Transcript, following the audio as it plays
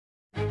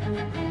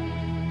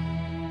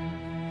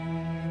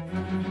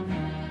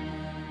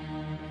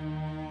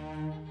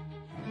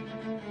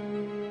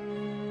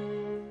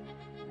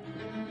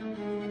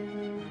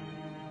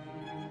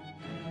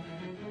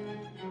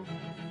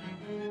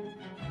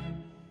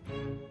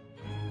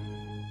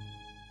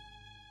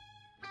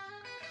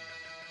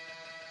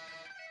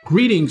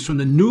Greetings from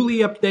the newly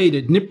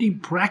updated Nifty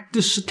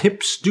Practice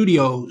Tips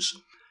Studios.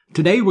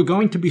 Today we're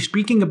going to be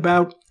speaking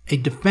about a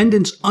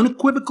defendant's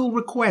unequivocal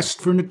request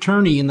for an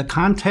attorney in the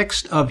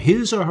context of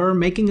his or her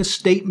making a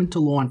statement to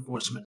law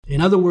enforcement.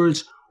 In other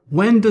words,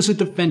 when does a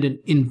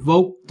defendant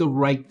invoke the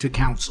right to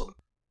counsel?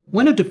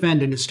 When a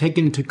defendant is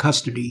taken into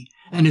custody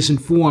and is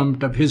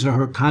informed of his or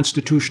her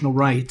constitutional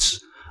rights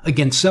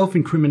against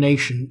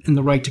self-incrimination and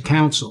the right to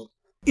counsel,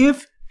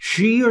 if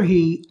she or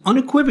he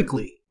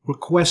unequivocally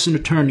requests an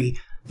attorney,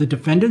 the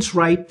defendant's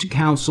right to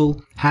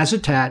counsel has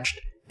attached,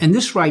 and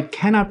this right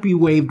cannot be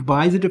waived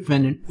by the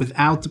defendant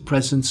without the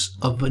presence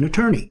of an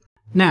attorney.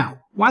 Now,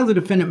 while the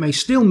defendant may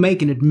still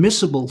make an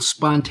admissible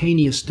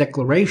spontaneous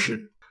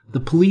declaration, the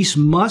police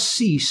must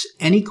cease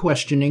any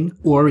questioning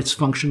or its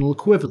functional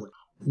equivalent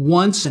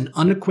once an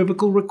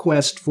unequivocal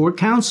request for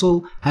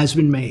counsel has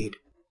been made.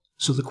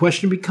 So the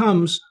question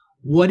becomes,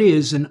 what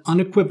is an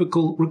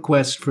unequivocal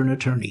request for an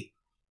attorney?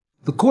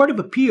 The Court of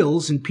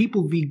Appeals in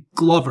People v.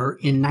 Glover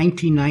in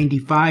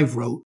 1995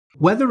 wrote,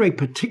 whether a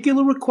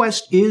particular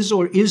request is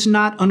or is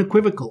not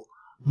unequivocal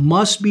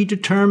must be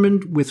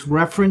determined with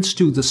reference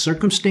to the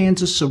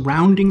circumstances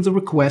surrounding the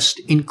request,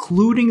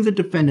 including the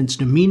defendant's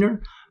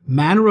demeanor,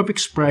 manner of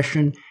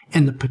expression,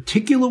 and the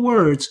particular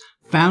words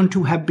found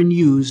to have been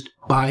used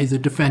by the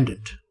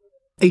defendant.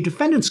 A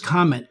defendant's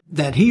comment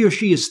that he or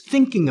she is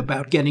thinking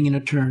about getting an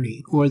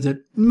attorney, or that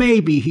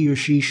maybe he or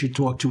she should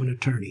talk to an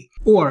attorney,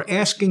 or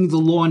asking the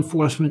law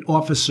enforcement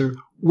officer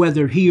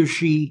whether he or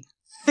she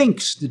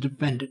thinks the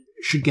defendant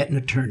should get an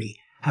attorney,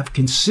 have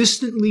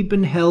consistently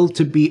been held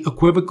to be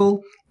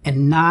equivocal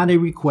and not a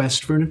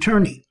request for an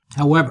attorney.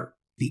 However,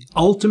 the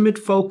ultimate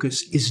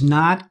focus is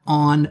not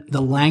on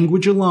the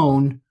language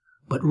alone,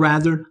 but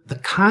rather the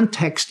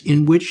context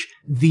in which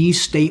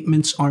these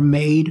statements are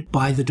made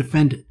by the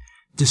defendant.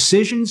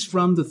 Decisions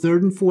from the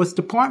Third and Fourth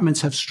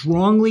Departments have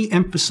strongly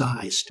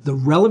emphasized the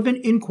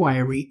relevant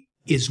inquiry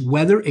is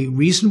whether a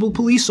reasonable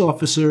police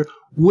officer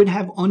would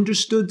have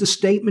understood the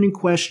statement in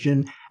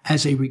question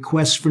as a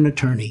request for an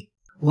attorney.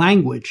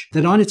 Language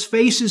that on its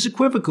face is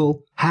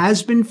equivocal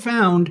has been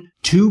found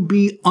to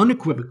be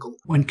unequivocal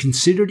when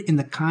considered in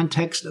the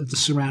context of the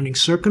surrounding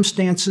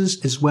circumstances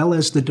as well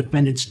as the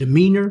defendant's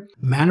demeanor,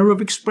 manner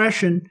of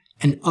expression,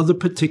 and other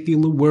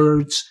particular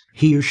words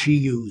he or she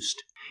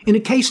used. In a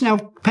case now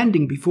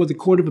pending before the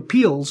Court of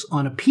Appeals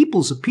on a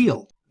People's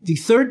Appeal, the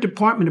Third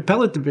Department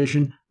Appellate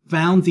Division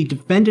found the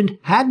defendant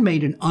had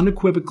made an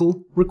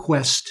unequivocal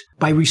request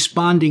by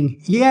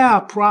responding, yeah,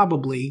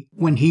 probably,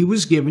 when he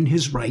was given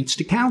his rights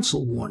to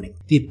counsel warning.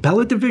 The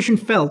Appellate Division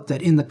felt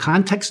that in the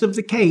context of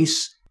the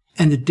case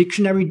and the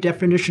dictionary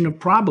definition of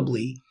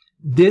probably,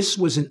 this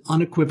was an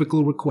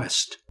unequivocal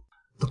request.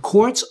 The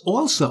courts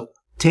also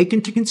take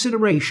into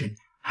consideration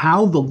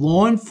how the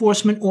law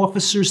enforcement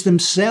officers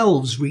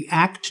themselves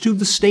react to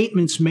the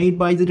statements made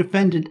by the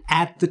defendant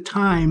at the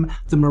time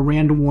the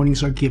Miranda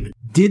warnings are given.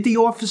 Did the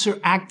officer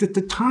act at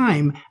the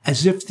time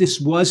as if this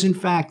was in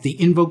fact the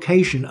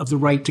invocation of the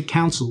right to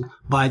counsel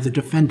by the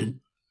defendant?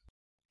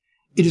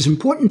 It is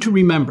important to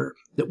remember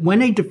that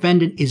when a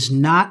defendant is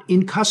not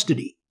in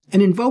custody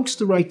and invokes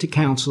the right to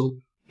counsel,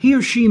 he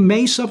or she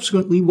may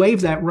subsequently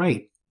waive that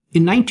right.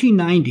 In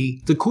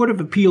 1990, the Court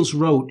of Appeals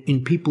wrote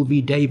in People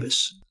v.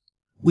 Davis,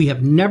 we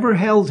have never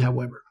held,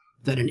 however,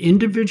 that an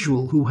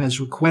individual who has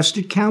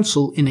requested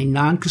counsel in a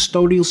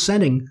non-custodial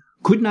setting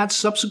could not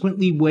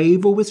subsequently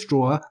waive or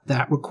withdraw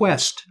that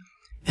request,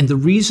 and the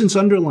reasons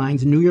underlying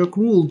the New York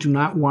rule do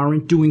not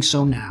warrant doing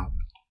so now.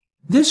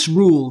 This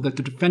rule that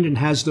the defendant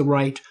has the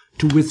right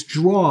to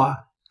withdraw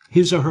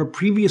his or her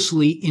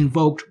previously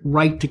invoked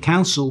right to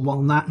counsel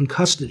while not in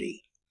custody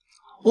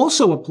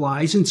also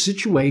applies in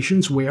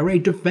situations where a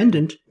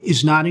defendant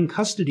is not in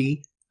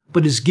custody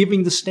but is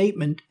giving the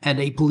statement at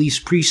a police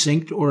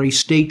precinct or a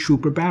state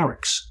trooper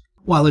barracks.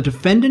 While a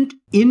defendant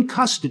in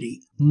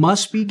custody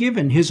must be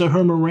given his or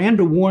her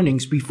Miranda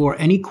warnings before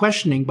any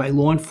questioning by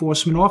law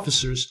enforcement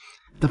officers,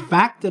 the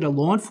fact that a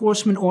law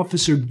enforcement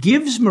officer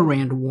gives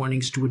Miranda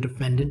warnings to a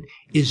defendant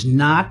is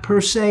not per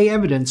se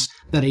evidence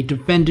that a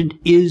defendant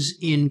is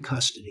in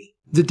custody.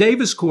 The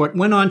Davis Court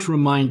went on to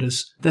remind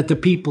us that the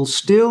people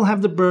still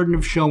have the burden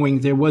of showing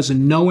there was a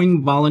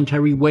knowing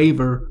voluntary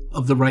waiver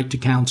of the right to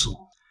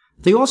counsel.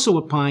 They also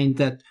opined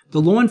that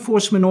the law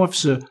enforcement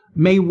officer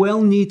may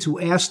well need to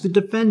ask the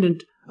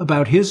defendant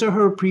about his or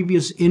her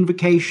previous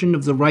invocation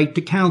of the right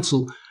to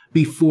counsel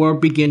before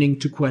beginning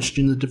to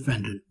question the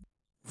defendant.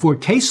 For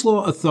case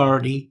law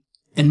authority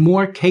and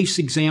more case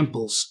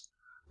examples,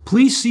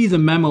 please see the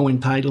memo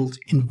entitled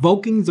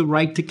Invoking the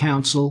Right to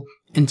Counsel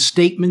and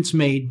Statements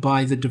Made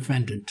by the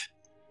Defendant.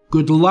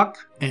 Good luck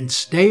and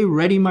stay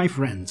ready, my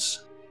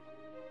friends.